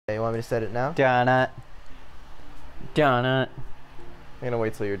want me to set it now? Donut. Donut. I'm gonna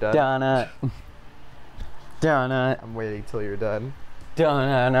wait till you're done. Donut. Donut. I'm waiting till you're done.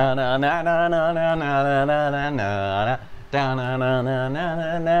 Donut.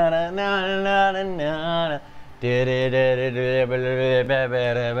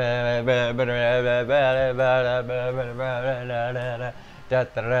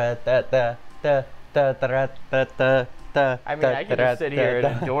 I mean, I can just sit here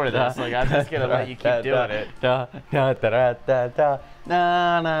and endure this. Like, I'm just gonna let you keep doing it. I'm not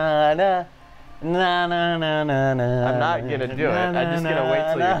gonna do it. I'm just gonna wait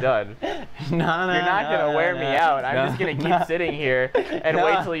till you're done. You're not gonna wear me out. I'm just gonna keep sitting here and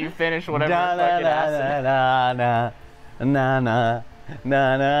wait till you finish whatever fucking acid.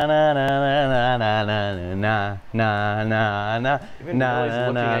 Even Millie's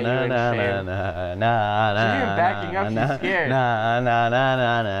looking at you in shame. She's even backing up. She's scared. I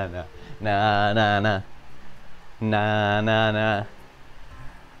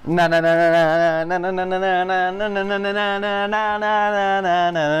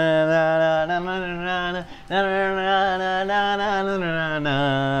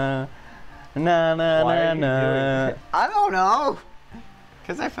don't know.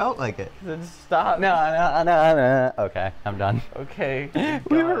 Because I felt like it. Then stop. No. Okay, I'm done. Okay.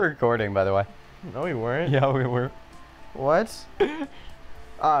 We were recording, by the way. No, we weren't. Yeah, we were. What?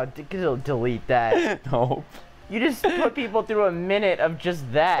 Delete that. No. You just put people through a minute of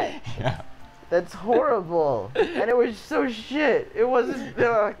just that. Yeah. That's horrible. And it was so shit. It wasn't.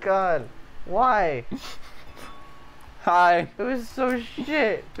 Oh, God. Why? Hi. It was so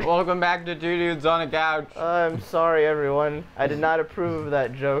shit. Welcome back to Two Dudes on a Couch. I'm sorry, everyone. I did not approve of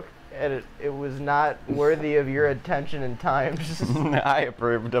that joke. And it was not worthy of your attention and time. I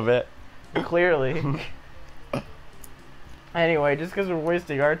approved of it. Clearly. Anyway, just because we're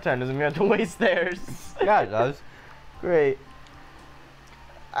wasting our time doesn't mean we have to waste theirs. Yeah, it does. Great.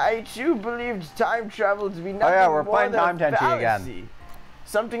 I too believed time travel to be nothing we're more playing than Time a Tenshi fallacy. again.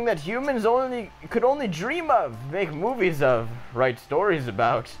 Something that humans could only dream of, make movies of, write stories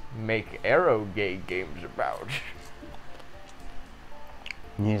about, make arrow games about.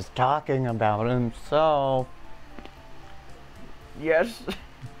 He's talking about himself. Yes.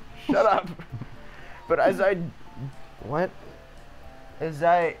 Shut up. But as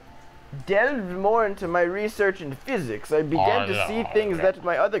I delved more into my research in physics, I began to see things that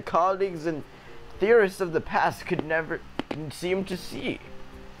my other colleagues and theorists of the past could never seem to see.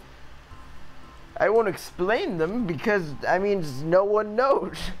 I won't explain them because, I mean, no one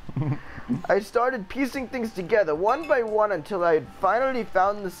knows. I started piecing things together one by one until I had finally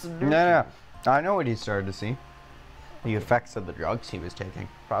found the solution. No. I know what he started to see. The effects of the drugs he was taking.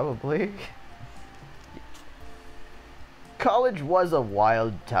 Probably. College was a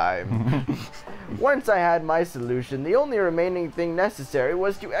wild time. Once I had my solution, the only remaining thing necessary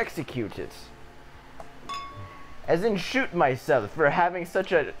was to execute it. As in shoot myself for having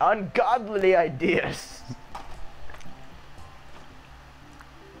such an ungodly ideas.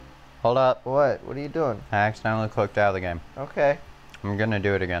 Hold up. What? What are you doing? I accidentally clicked out of the game. Okay. I'm gonna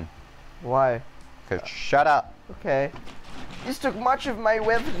do it again. Why? Cause shut up. Okay. This took much of my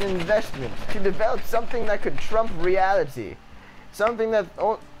wealth and investment to develop something that could trump reality. Something that...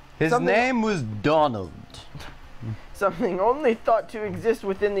 His name was Donald. Something only thought to exist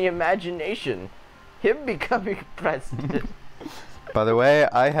within the imagination. Him becoming president. By the way,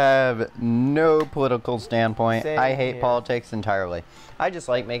 I have no political standpoint. Same I hate here. politics entirely. I just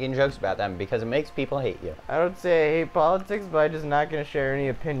like making jokes about them because it makes people hate you. I don't say I hate politics, but I'm just not going to share any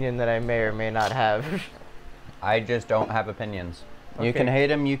opinion that I may or may not have. I just don't have opinions. Okay. You can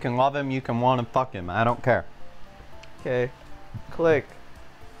hate him, you can love him, you can want to fuck him. I don't care. Okay. Click.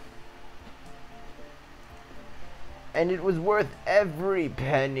 And it was worth every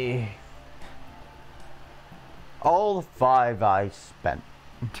penny. All 5 I spent.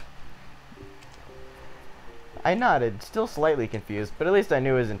 I nodded, still slightly confused, but at least I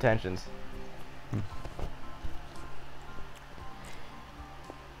knew his intentions.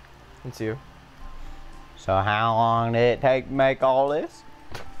 It's you. So how long did it take to make all this?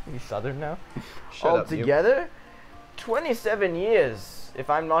 Are you Southern now? Shut up, you. Altogether, 27 years, if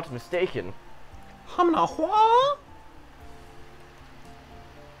I'm not mistaken. What?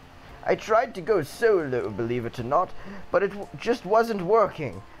 I tried to go solo, believe it or not, but it just wasn't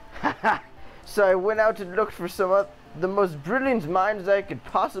working. So I went out and looked for the most brilliant minds I could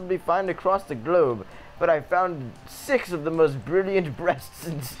possibly find across the globe, but I found 6 of the most brilliant breasts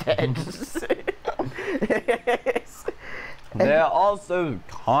instead. They're also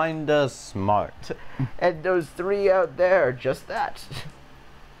kinda smart. And those 3 out there are just that.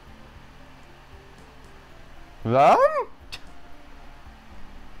 Them?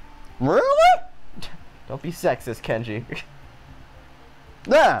 Really? Don't be sexist, Kenji.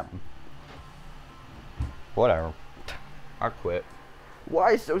 Them. Whatever. I quit.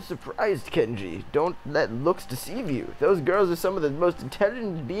 Why so surprised, Kenji? Don't let looks deceive you. Those girls are some of the most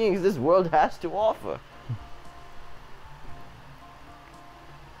intelligent beings this world has to offer.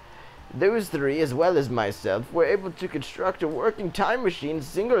 Those three, as well as myself, were able to construct a working time machine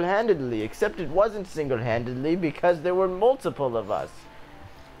single-handedly, except it wasn't single-handedly because there were multiple of us.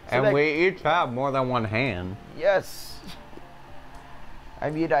 So And we each have more than one hand. Yes. I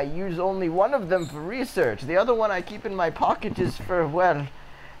mean, I use only one of them for research. The other one I keep in my pocket is for, well,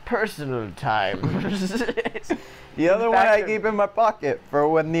 personal time. The other one I keep in my pocket for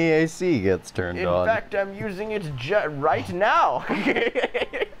when the AC gets turned on. In fact, I'm using it right now.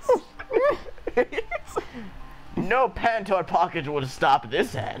 No pant or pocket will stop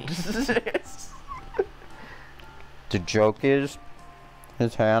this hand. The joke is,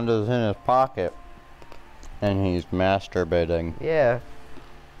 his hand is in his pocket, and he's masturbating. Yeah.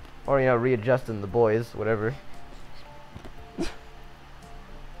 Or, you know, readjusting the boys, whatever.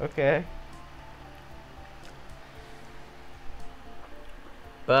 Okay.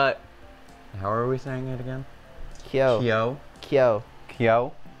 But, how are we saying it again? Kyo. Kyo. Kyo.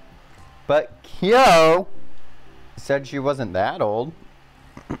 Kyo. But Kyo said she wasn't that old.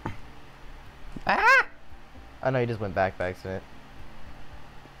 Ah! I know you just went back by accident.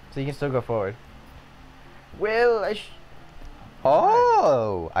 So you can still go forward. Well,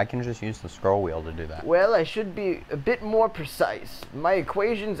 Oh! I can just use the scroll wheel to do that. Well, I should be a bit more precise. My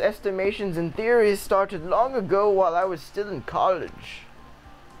equations, estimations, and theories started long ago while I was still in college.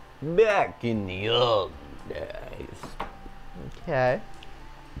 Back in the old days. Okay.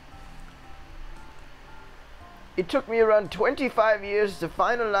 It took me around 25 years to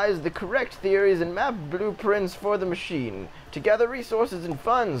finalize the correct theories and map blueprints for the machine, to gather resources and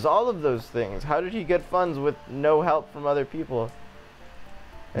funds, all of those things. How did he get funds with no help from other people?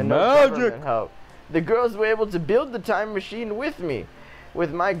 And no government help. The girls were able to build the time machine with me,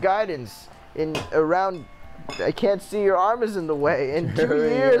 with my guidance, in around, I can't see, your arm is in the way, in 2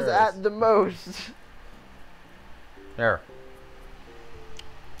 years at the most. There.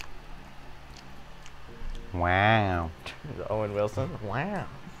 Wow. Owen Wilson. Wow.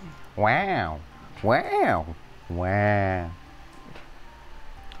 Wow. Wow. Wow.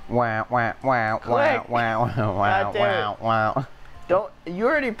 Wow, wow, wow, Click. wow, wow, wow, wow, wow. Don't, you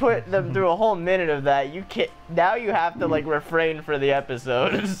already put them through a whole minute of that. You can't, now you have to like refrain for the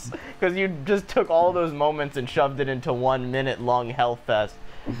episodes because you just took all those moments and shoved it into 1 minute long hell fest.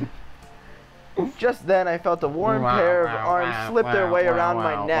 Just then I felt a warm pair of arms slip their way around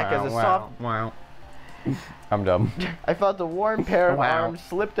my neck as a soft I'm dumb. I felt a warm pair of arms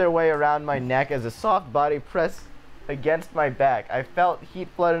slip their way around my neck as a soft body pressed against my back. I felt heat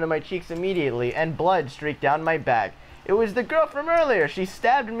flood into my cheeks immediately and blood streaked down my back. It was the girl from earlier. She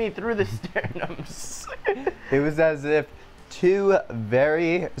stabbed me through the sternums. It was as if two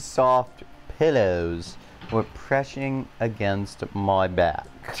very soft pillows were pressing against my back.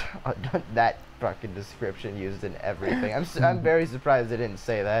 That fucking description used in everything. I'm very surprised they didn't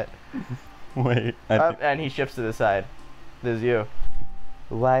say that. Wait. And he shifts to the side. This is you.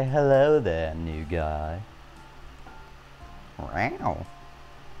 Why, hello there, new guy. Wow.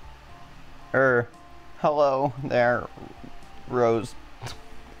 Hello there, Rose.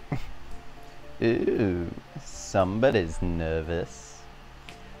 Ooh, somebody's nervous.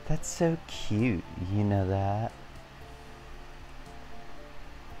 That's so cute, you know that?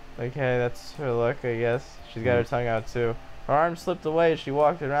 Okay, that's her look, I guess. She's got her tongue out too. Her arm slipped away as she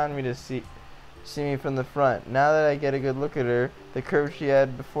walked around me to see me from the front. Now that I get a good look at her, the curve she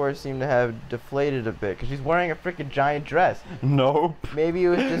had before seemed to have deflated a bit, because she's wearing a freaking giant dress. Nope. Maybe it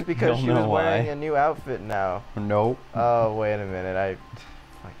was just because she was wearing a new outfit now. Nope. Oh, wait a minute.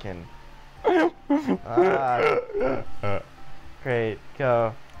 Great,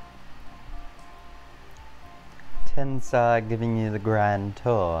 go. Tenshi giving you the grand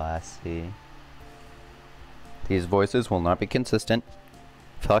tour, I see. These voices will not be consistent.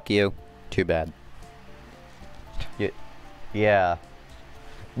 Fuck you. Too bad. Yeah.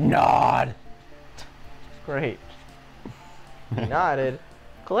 Nod! Great. Nodded.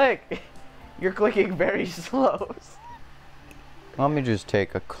 Click! You're clicking very slow. Let me just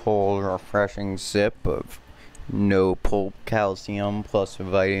take a cold, refreshing sip of no pulp calcium plus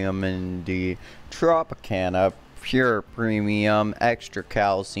vitamin D Tropicana pure premium extra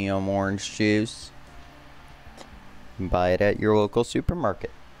calcium orange juice. Buy it at your local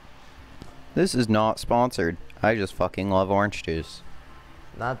supermarket. This is not sponsored. I just fucking love orange juice.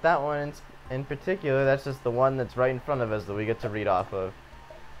 Not that one in particular. That's just the one that's right in front of us that we get to read off of.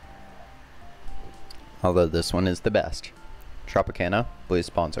 Although this one is the best. Tropicana, please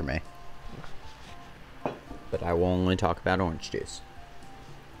sponsor me. But I will only talk about orange juice.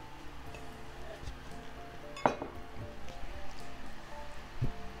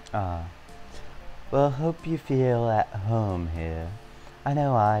 Well, hope you feel at home here. I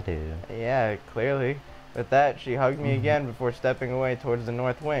know I do. Yeah, clearly. With that, she hugged me again before stepping away towards the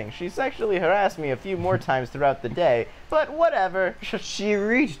north wing. She sexually harassed me a few more times throughout the day, but whatever. She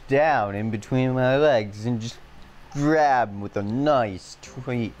reached down in between my legs and just grabbed with a nice,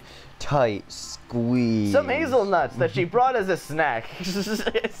 tight squeeze. Some hazelnuts that she brought as a snack.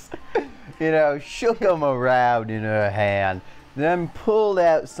 You know, shook them around in her hand, then pulled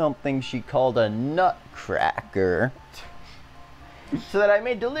out something she called a nutcracker. So that I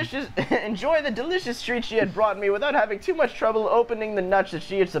may enjoy the delicious treat she had brought me without having too much trouble opening the nuts that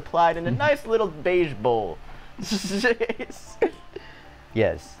she had supplied in a nice little beige bowl.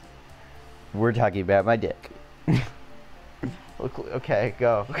 Yes, we're talking about my dick. Okay,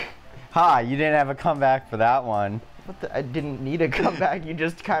 go. Ha, you didn't have a comeback for that one. I didn't need a comeback, you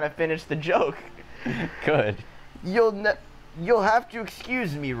just kind of finished the joke. Good. You'll have to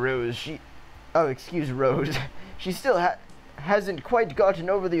excuse me, Rose. Excuse Rose. She still hasn't quite gotten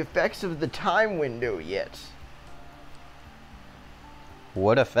over the effects of the time window yet.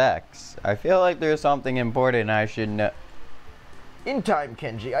 What effects? I feel like there's something important I should know. In time,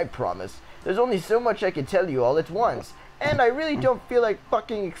 Kenji, I promise. There's only so much I can tell you all at once. And I really don't feel like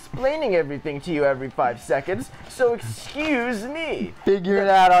fucking explaining everything to you every 5 seconds, so excuse me. Figure it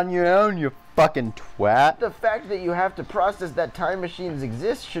out on your own, you fucking twat. The fact that you have to process that time machines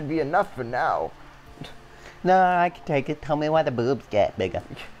exist should be enough for now. No, I can take it. Tell me why the boobs get bigger.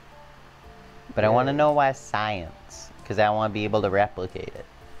 But I want to know why science, because I want to be able to replicate it.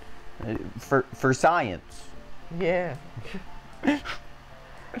 For science. Yeah.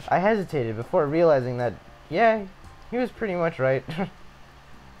 I hesitated before realizing that, yeah, he was pretty much right.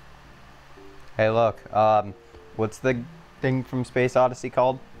 Hey, look, what's the thing from Space Odyssey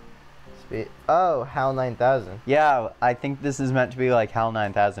called? Oh, HAL 9000. Yeah, I think this is meant to be like HAL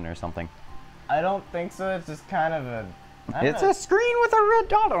 9000 or something. I don't think so. It's just kind of a... It's a screen with a red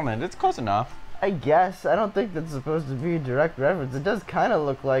dot on it. It's close enough. I guess. I don't think that's supposed to be a direct reference. It does kind of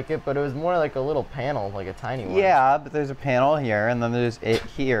look like it, but it was more like a little panel, like a tiny one. Yeah, but there's a panel here, and then there's it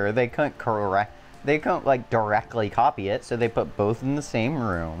here. They couldn't like directly copy it, so they put both in the same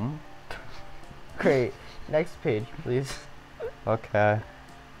room. Great. Next page, please. Okay.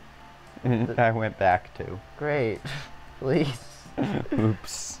 I went back to. Great. Please.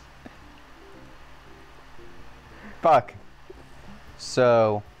 Oops. Fuck.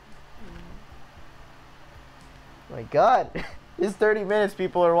 So. My God. It's 30 minutes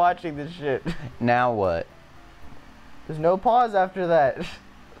people are watching this shit. Now what? There's no pause after that.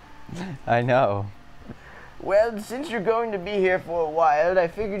 I know. Well, since you're going to be here for a while, I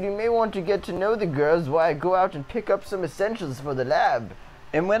figured you may want to get to know the girls while I go out and pick up some essentials for the lab.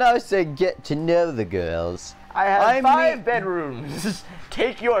 And when I say get to know the girls, I have 5 bedrooms.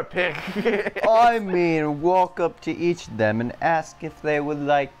 Take your pick. I mean walk up to each of them and ask if they would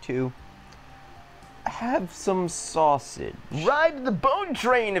like to have some sausage. Ride the bone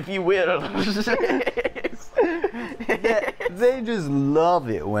train, if you will. They just love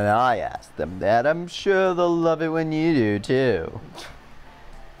it when I ask them that. I'm sure they'll love it when you do, too.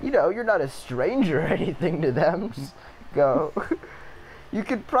 You know, you're not a stranger or anything to them. Just go. You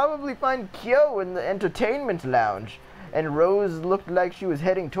could probably find Kyo in the entertainment lounge. And Rose looked like she was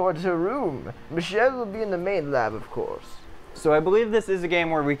heading towards her room. Michelle will be in the main lab, of course. So I believe this is a game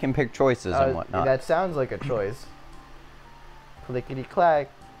where we can pick choices and whatnot. That sounds like a choice. Clickety clack.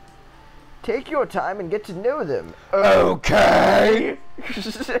 Take your time and get to know them. Okay.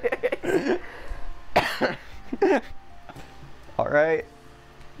 All right.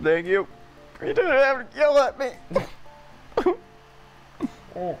 Thank you. You didn't have to yell at me.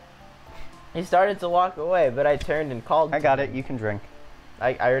 He started to walk away, but I turned and called. I got it. You can drink.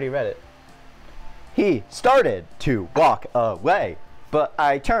 I already read it. He started to walk away, but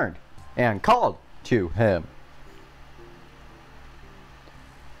I turned and called to him.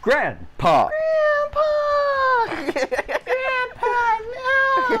 Grandpa! Grandpa! Grandpa,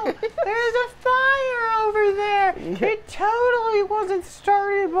 no! There's a fire over there! It totally wasn't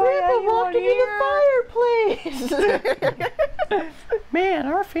started by anyone here! Grandpa, walk into the fire, please! Man,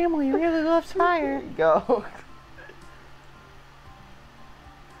 our family really loves fire. Go.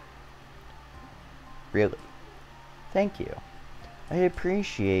 Really? Thank you. I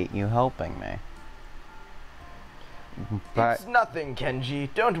appreciate you helping me. It's nothing, Kenji.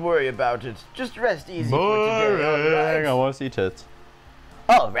 Don't worry about it. Just rest easy for today, alright? I want to see tits.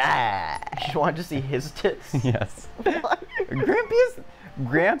 Alright! You want to see his tits? Yes.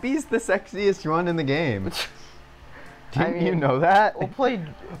 Grampy's the sexiest one in the game. Didn't you know that? We'll play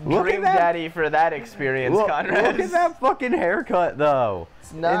Dream Daddy for that experience, Conrad. Look at that fucking haircut, though.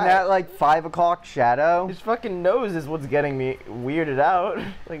 It's not. In that, like, 5 o'clock shadow. His fucking nose is what's getting me weirded out.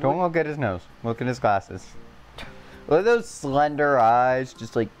 Like, Don't look at his nose. Look at his glasses. Look at those slender eyes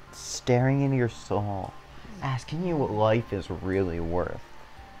just, like, staring into your soul. Asking you what life is really worth.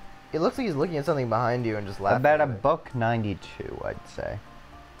 It looks like he's looking at something behind you and just laughing. About $1.92, I'd say.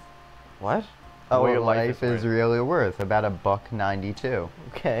 What? Oh, what your life is really worth. About $1.92.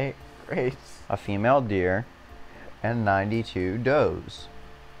 Okay, great. A female deer and 92 does.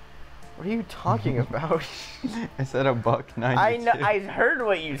 What are you talking about? I said $1.92. I know. I heard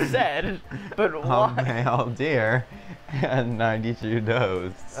what you said, but why? A male deer and 92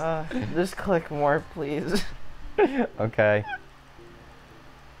 does. Just click more, please. Okay.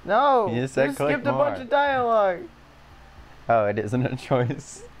 No. You said click skipped a more. bunch of dialogue. Oh, it isn't a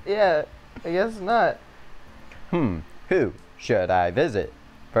choice. Yeah, I guess not. Who should I visit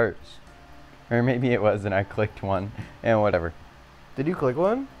first? Or maybe it was and I clicked one and whatever. Did you click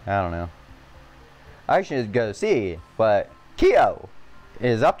one? I don't know. I should go see what Kyo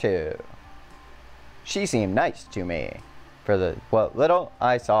is up to. She seemed nice to me. For the what little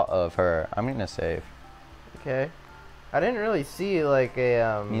I saw of her. I'm gonna save. Okay. I didn't really see like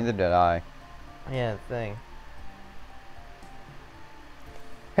a Neither did I. Yeah, thing.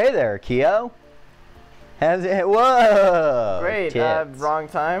 Hey there, Kyo. How's it? Whoa! Great. Tits. Wrong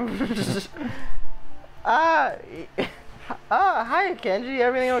time. Hi Kenji.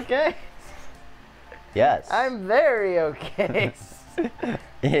 Everything okay? Yes. I'm very okay.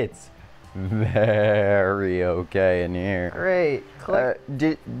 It's very okay in here. Great. Click.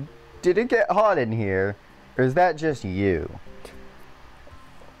 Did it get hot in here, or is that just you?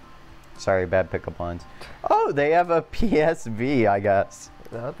 Sorry, bad pickup lines. Oh, they have a PSV, I guess.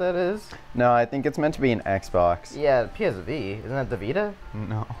 Is that what that is? No, I think it's meant to be an Xbox. Yeah, PSV. Isn't that the Vita?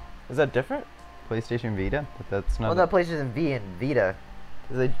 No. Is that different? PlayStation Vita? But that's not. Well, not PlayStation V and Vita.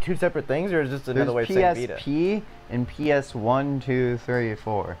 Is it two separate things, or is it just another way of saying Vita? There's PSP and PS1, 2, 3,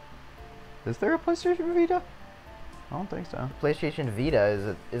 4. Is there a PlayStation Vita? I don't think so. PlayStation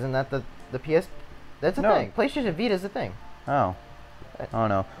Vita isn't that the PS? That's a thing. PlayStation Vita is a thing. Oh. I don't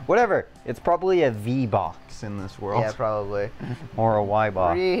know. Whatever. It's probably a V box in this world. Yeah, probably. Or a Y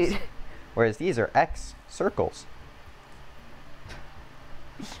box. Read. Whereas these are X circles.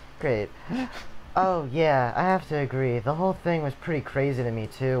 Great. Oh yeah, I have to agree. The whole thing was pretty crazy to me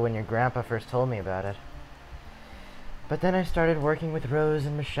too when your grandpa first told me about it. But then I started working with Rose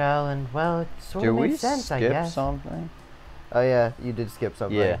and Michelle, and well, it sort of made sense, I guess. Did we skip something? Oh yeah, you did skip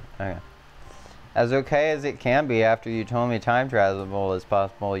something. Yeah. Okay. As okay as it can be after you told me time travel is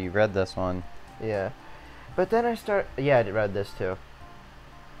possible, you read this one. Yeah. But then yeah, I read this too.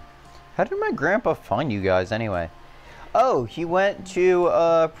 How did my grandpa find you guys anyway? Oh, he went to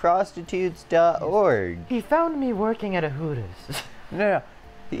prostitutes.org. He found me working at a Hooters. No,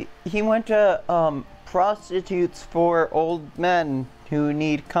 he went to prostitutes for old men who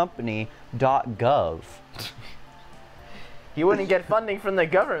need company.gov. He wouldn't get funding from the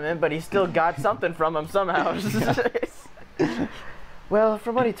government, but he still got something from them somehow. Well,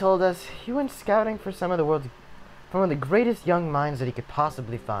 from what he told us, he went scouting for one of the greatest young minds that he could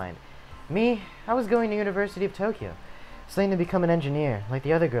possibly find. Me, I was going to University of Tokyo, studying to become an engineer, like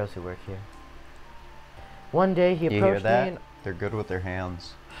the other girls who work here. One day he approached me and... They're good with their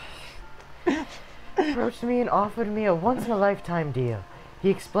hands. approached me and offered me a once-in-a-lifetime deal. He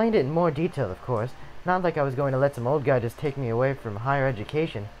explained it in more detail, of course. Not like I was going to let some old guy just take me away from higher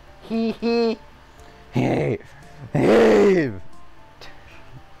education. Hee hee. Hey. Heave.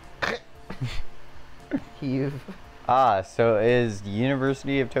 Heave. Ah, so is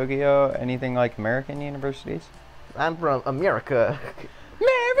University of Tokyo anything like American universities? I'm from America.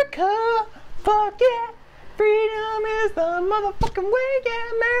 America! Fuck yeah! Freedom is the motherfucking way,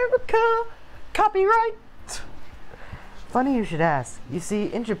 yeah, America! Copyright! Funny you should ask. You see,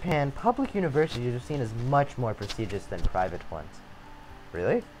 in Japan, public universities are seen as much more prestigious than private ones.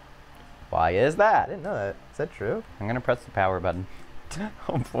 Really? Why is I that? didn't know that. Is that true? I'm gonna press the power button.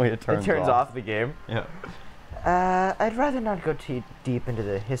 Hopefully it turns off the game. Yeah. I'd rather not go too deep into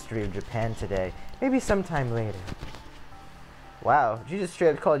the history of Japan today. Maybe sometime later. Wow, she just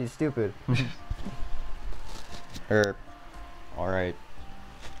straight up called you stupid. Alright.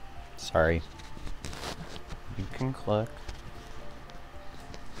 Sorry. You can click.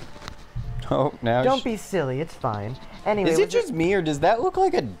 Oh, now Don't be silly, it's fine. Anyway, Is it just me, or does that look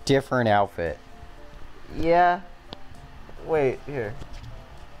like a different outfit? Yeah. Wait, here.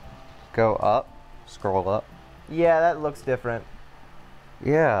 Go up. Scroll up. Yeah, that looks different.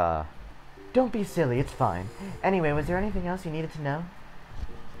 Yeah. Don't be silly, it's fine. Anyway, was there anything else you needed to know?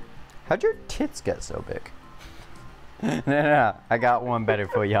 How'd your tits get so big? No, I got one better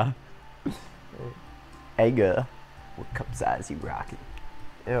for ya. Hey girl, what cup size you rocking?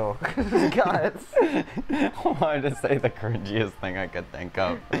 Ew. God. I wanted to say the cringiest thing I could think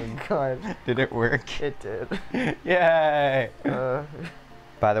of. Oh, God. Did it work? It did. Yay!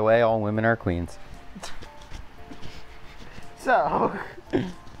 By the way, all women are queens. So.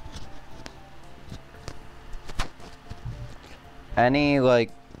 Any,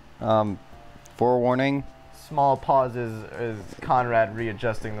 like, forewarning? Small pauses is Conrad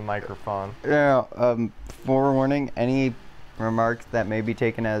readjusting the microphone. Yeah, forewarning, any remarks that may be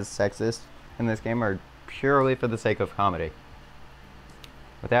taken as sexist in this game are purely for the sake of comedy.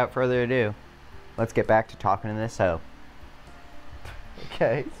 Without further ado, let's get back to talking to this hoe.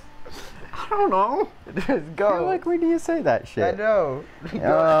 Okay. I don't know. Just go. I feel like, when do you say that shit? I know. Go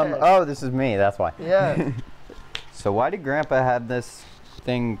ahead. Oh, this is me, that's why. Yeah. So why did Grandpa have this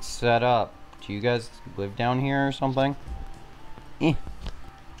thing set up? Do you guys live down here or something? Yep.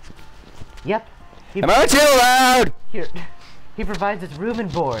 Am I too loud? Here. He provides us room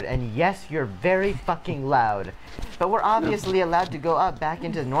and board, and yes, you're very fucking loud. But we're obviously allowed to go up back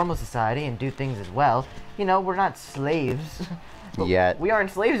into normal society and do things as well. You know, we're not slaves. Yet. We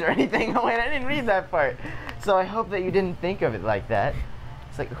aren't slaves or anything. Oh wait, I didn't read that part. So I hope that you didn't think of it like that.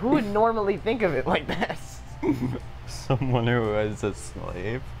 It's like, who would normally think of it like that? Someone who is a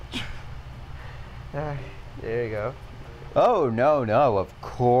slave. There you go. Oh, no, of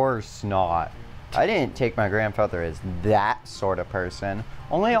course not. I didn't take my grandfather as that sort of person.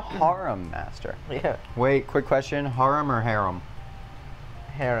 Only a harem master. Yeah. Wait, quick question. Harem or harem?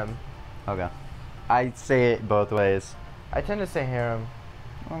 Harem. Okay. I say it both ways. I tend to say harem.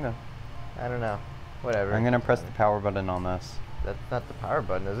 Okay. I don't know. Whatever. I'm gonna press the power button on this. That's not the power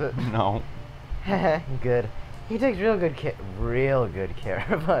button, is it? No. Good. He takes real good care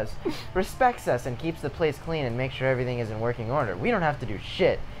of us. Respects us and keeps the place clean and makes sure everything is in working order. We don't have to do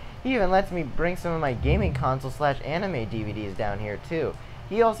shit. He even lets me bring some of my gaming console / anime DVDs down here too.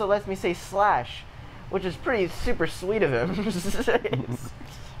 He also lets me say slash, which is pretty super sweet of him.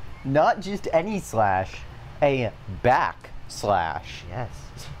 Not just any slash, a backslash. Yes.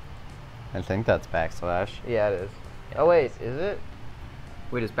 I think that's backslash. Yeah, it is. Oh wait, is it?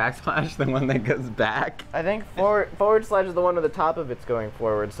 Wait, is backslash the one that goes back? I think forward slash is the one where the top of it's going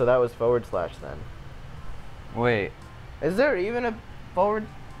forward, so that was forward slash then. Wait. Is there even a forward?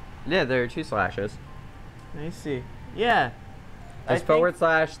 Yeah, there are two slashes. Let me see. Yeah. Is forward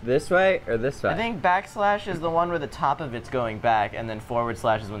slash this way or this way? I think backslash is the one where the top of it's going back, and then forward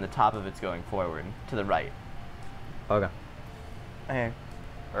slash is when the top of it's going forward to the right. Okay. Okay.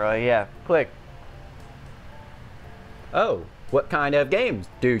 Or yeah, click. Oh, what kind of games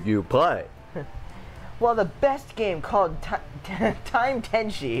do you play? Well, the best game called Time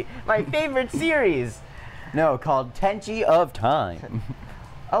Tenshi, my favorite series. No, called Tenshi of Time.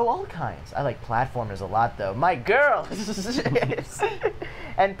 Oh, all kinds. I like platformers a lot, though. My girl!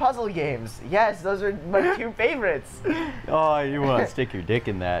 And puzzle games. Yes, those are my two favorites. Oh, you want to stick your dick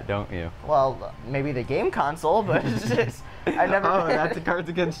in that, don't you? Well, maybe the game console, but I've never... Oh, that's a Cards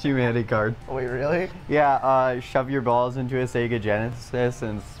Against Humanity card. Wait, really? Yeah, shove your balls into a Sega Genesis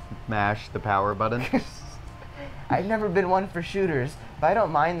and smash the power button. I've never been one for shooters, but I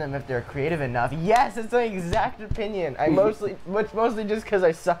don't mind them if they're creative enough. Yes, it's my exact opinion. Mostly just because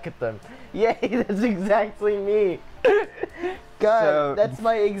I suck at them. Yay, that's exactly me. God, So, that's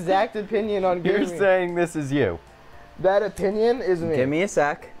my exact opinion on gaming. You're saying this is you. That opinion is me. Give me a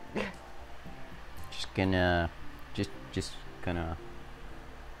sec. Just gonna, just gonna,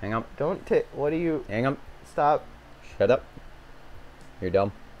 hang up. Don't take, what do you, Hang up. stop. Shut up. You're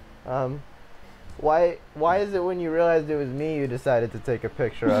dumb. Why is it when you realized it was me you decided to take a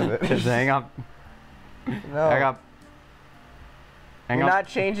picture of it? Just hang up. No. Hang up. Hang You're up. not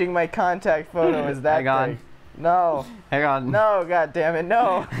changing my contact photo as that Hang on. thing. No. Hang on. No, god damn it,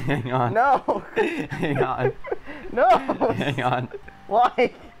 no. Hang on. No. Hang on. No. Hang on.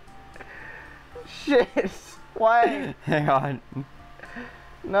 Why? Shit. Why? Hang on.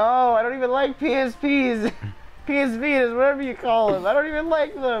 No, I don't even like PSPs. PSVs, whatever you call them. I don't even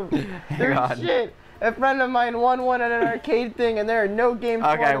like them. They're on. shit. A friend of mine won one at an arcade thing, and there are no games for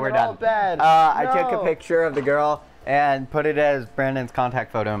Okay, them. we're They're all done. bad. I No. took a picture of the girl and put it as Brandon's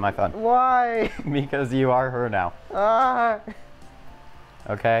contact photo in my phone. Why? Because you are her now. Ah.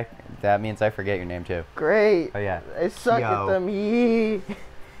 Okay? That means I forget your name too. Great. Oh yeah. I suck at Yo. them. Yee.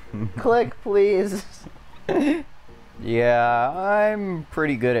 Click, please. Yeah, I'm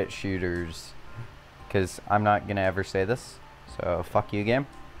pretty good at shooters. Because I'm not gonna ever say this. So, fuck you, game.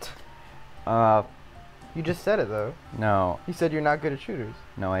 You just said it though. No. You said you're not good at shooters.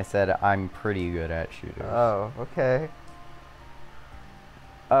 No, I said I'm pretty good at shooters. Oh, okay.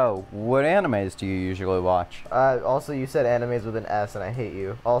 Oh, what animes do you usually watch? Also, you said animes with an S, and I hate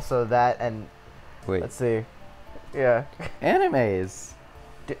you. Also, that and Wait. let's see. Yeah. Animes.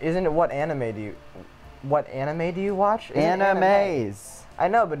 Isn't it what anime do you watch? Isn't Animes. I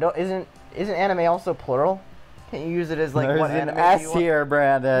know, but isn't anime also plural? Can you use it as like There's what an anime do S you watch? here,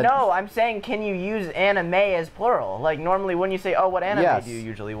 Brandon. No, I'm saying can you use anime as plural? Like normally when you say, oh, what anime Yes. do you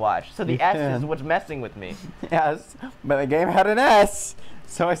usually watch? So the You S can. is what's messing with me. Yes, but the game had an S,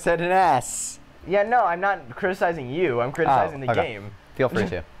 so I said an S. Yeah, no, I'm not criticizing you. I'm criticizing the okay. game. Feel free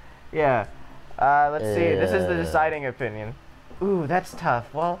to. Yeah. Let's see. This is the deciding opinion. Ooh, that's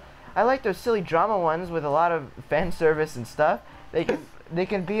tough. Well, I like those silly drama ones with a lot of fan service and stuff. They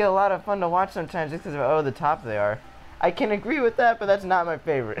can be a lot of fun to watch sometimes just because of how over the top they are. I can agree with that, but that's not my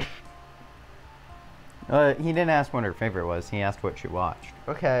favorite. He didn't ask what her favorite was. He asked what she watched.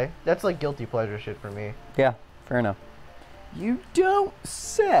 Okay, that's like guilty pleasure shit for me. Yeah, fair enough. You don't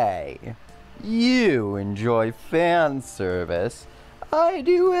say. You enjoy fan service. I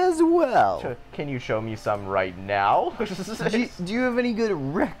do as well. Can you show me some right now? do you have any good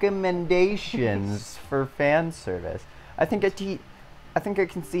recommendations for fan service? I think I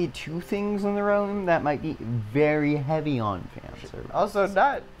can see two things in the room that might be very heavy on fan service. Also,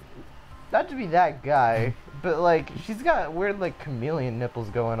 not to be that guy, but like she's got weird like chameleon nipples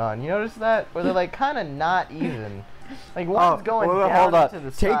going on. You notice that? Where they're like kind of not even. Like one's going down hold up. to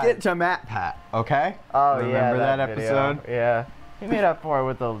the Take side. it to Matt Pat, okay? Oh yeah, Remember that video. episode? Yeah, he made up for it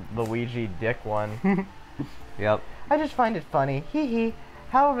with the Luigi dick one. Yep. I just find it funny. Hee hee.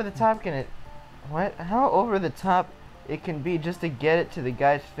 How over the top can it? What? How over the top it can be just to get it to the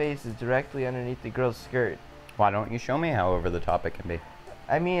guy's face is directly underneath the girl's skirt. Why don't you show me how over the top it can be?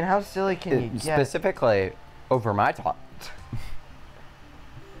 I mean, how silly can you get? Specifically, over my top.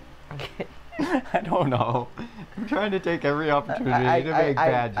 I don't know. I'm trying to take every opportunity to make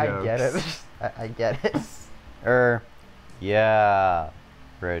bad jokes. I get it. I get it. Yeah.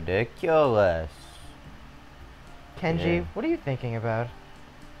 Ridiculous. Kenji, Yeah. what are you thinking about?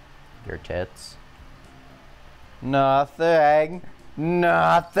 Your tits. Nothing.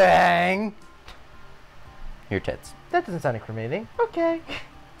 Nothing. Your tits. That doesn't sound incriminating. Okay.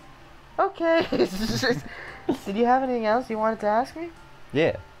 Okay. Did you have anything else you wanted to ask me?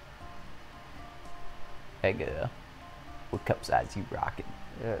 Yeah. Hey girl. What cup size you rocking?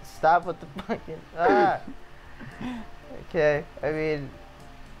 Yeah, stop with the fucking. Okay, I mean,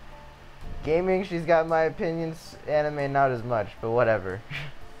 gaming, she's got my opinions. Anime, not as much, but whatever.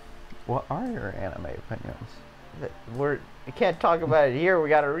 What are your anime opinions? I can't talk about it here. We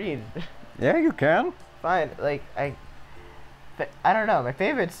gotta read. Yeah, you can. Fine. Like I don't know.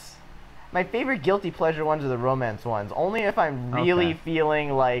 My favorite guilty pleasure ones are the romance ones. Only if I'm really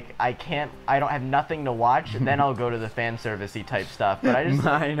feeling like I don't have nothing to watch, then I'll go to the fan servicey type stuff. But I just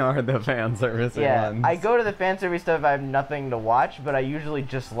Mine are the fan service ones. I go to the fan service stuff if I have nothing to watch, but I usually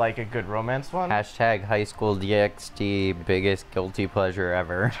just like a good romance one. Hashtag high school DxD, biggest guilty pleasure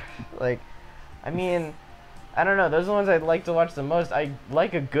ever. Like, I mean, I don't know. Those are the ones I'd like to watch the most. I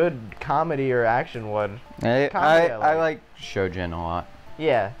like a good comedy or action one. I like Shojin a lot.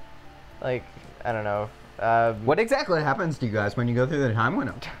 Yeah. Like, I don't know. What exactly happens to you guys when you go through the time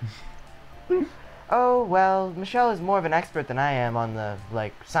window? Oh, well, Michelle is more of an expert than I am on the,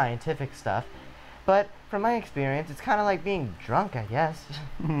 like, scientific stuff. But from my experience, it's kind of like being drunk, I guess.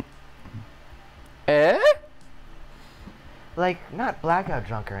 Eh? Like, not blackout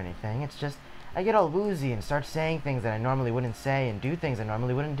drunk or anything. It's just, I get all woozy and start saying things that I normally wouldn't say and do things I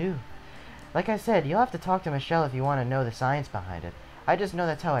normally wouldn't do. Like I said, you'll have to talk to Michelle if you want to know the science behind it. I just know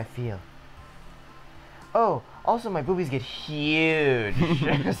that's how I feel. Oh, also my boobies get huge.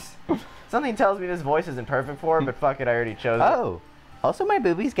 Something tells me this voice isn't perfect for her, but fuck it, I already chose it. Oh, also my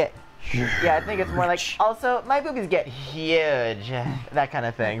boobies get Yeah, I think it's more like, also, my boobies get huge. That kind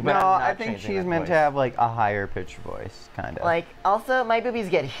of thing. But no, I'm not I think changing she's that meant voice. to have like a higher pitched voice, kind of. Like, also, my boobies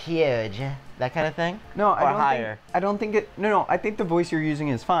get huge. That kind of thing? No, Or higher. I don't think it. No, I think the voice you're using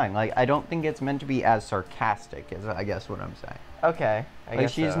is fine. Like, I don't think it's meant to be as sarcastic as I guess what I'm saying. Okay, I Like,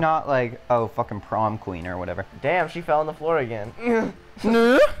 guess she's so. not like, oh, fucking prom queen or whatever. Damn, she fell on the floor again.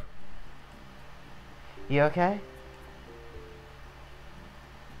 No. You okay?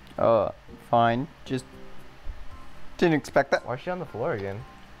 Fine. Just Didn't expect that. Why is she on the floor again?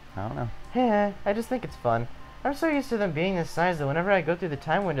 I don't know. Yeah, I just think it's fun. I'm so used to them being this size that whenever I go through the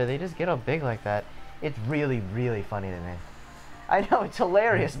time window, they just get all big like that. It's really, really funny to me. I know, it's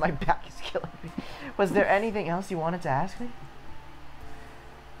hilarious. My back is killing me. Was there anything else you wanted to ask me?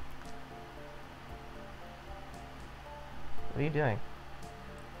 What are you doing?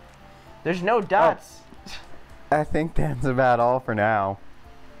 There's no dots. Oh, I think that's about all for now.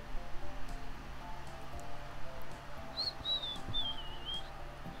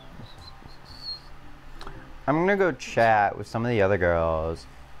 I'm gonna go chat with some of the other girls,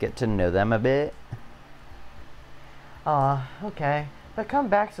 get to know them a bit. Aw, okay. But come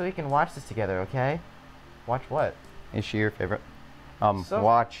back so we can watch this together, okay? Watch what? Is she your favorite?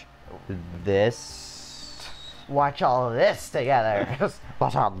 Watch this. Watch all of this together.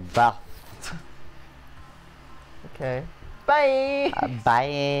 Watch all that. Okay. Bye!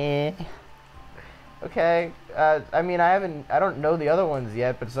 Bye. Okay, I mean, I don't know the other ones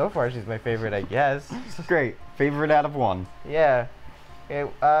yet, but so far she's my favorite, I guess. Great. Favorite out of 1. Yeah.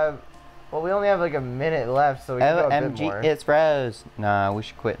 Okay, well, we only have like a minute left, so we can go a bit more. It's Rose. Nah, we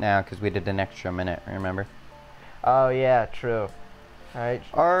should quit now because we did an extra minute, remember? Oh, yeah, true. Alright.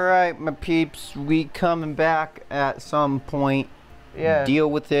 Alright, my peeps. We coming back at some point. Yeah. Deal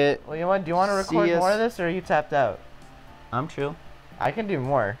with it. Well, you know what? Do you want to record more of this, or are you tapped out? I'm chill. I can do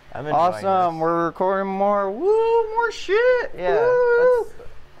more. I'm enjoying awesome. this. We're recording more. Woo, more shit. Yeah. Woo.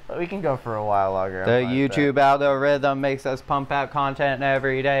 We can go for a while longer. The YouTube algorithm makes us pump out content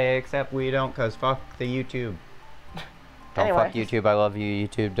every day, except we don't, cause fuck the YouTube. Don't Anyway. fuck YouTube. I love you,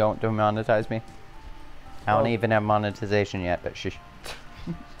 YouTube. Don't demonetize me. I don't even have monetization yet, but shush.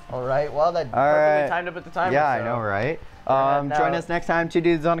 Alright, well, that perfectly timed up at the time. Yeah, I know, right? Join us next time, 2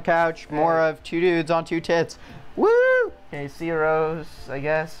 dudes on a couch. More of 2 dudes on 2 tits. Woo! Okay, see you, Rose, I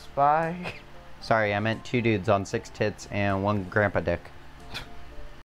guess. Bye. Sorry, I meant 2 dudes on 6 tits and 1 grandpa dick.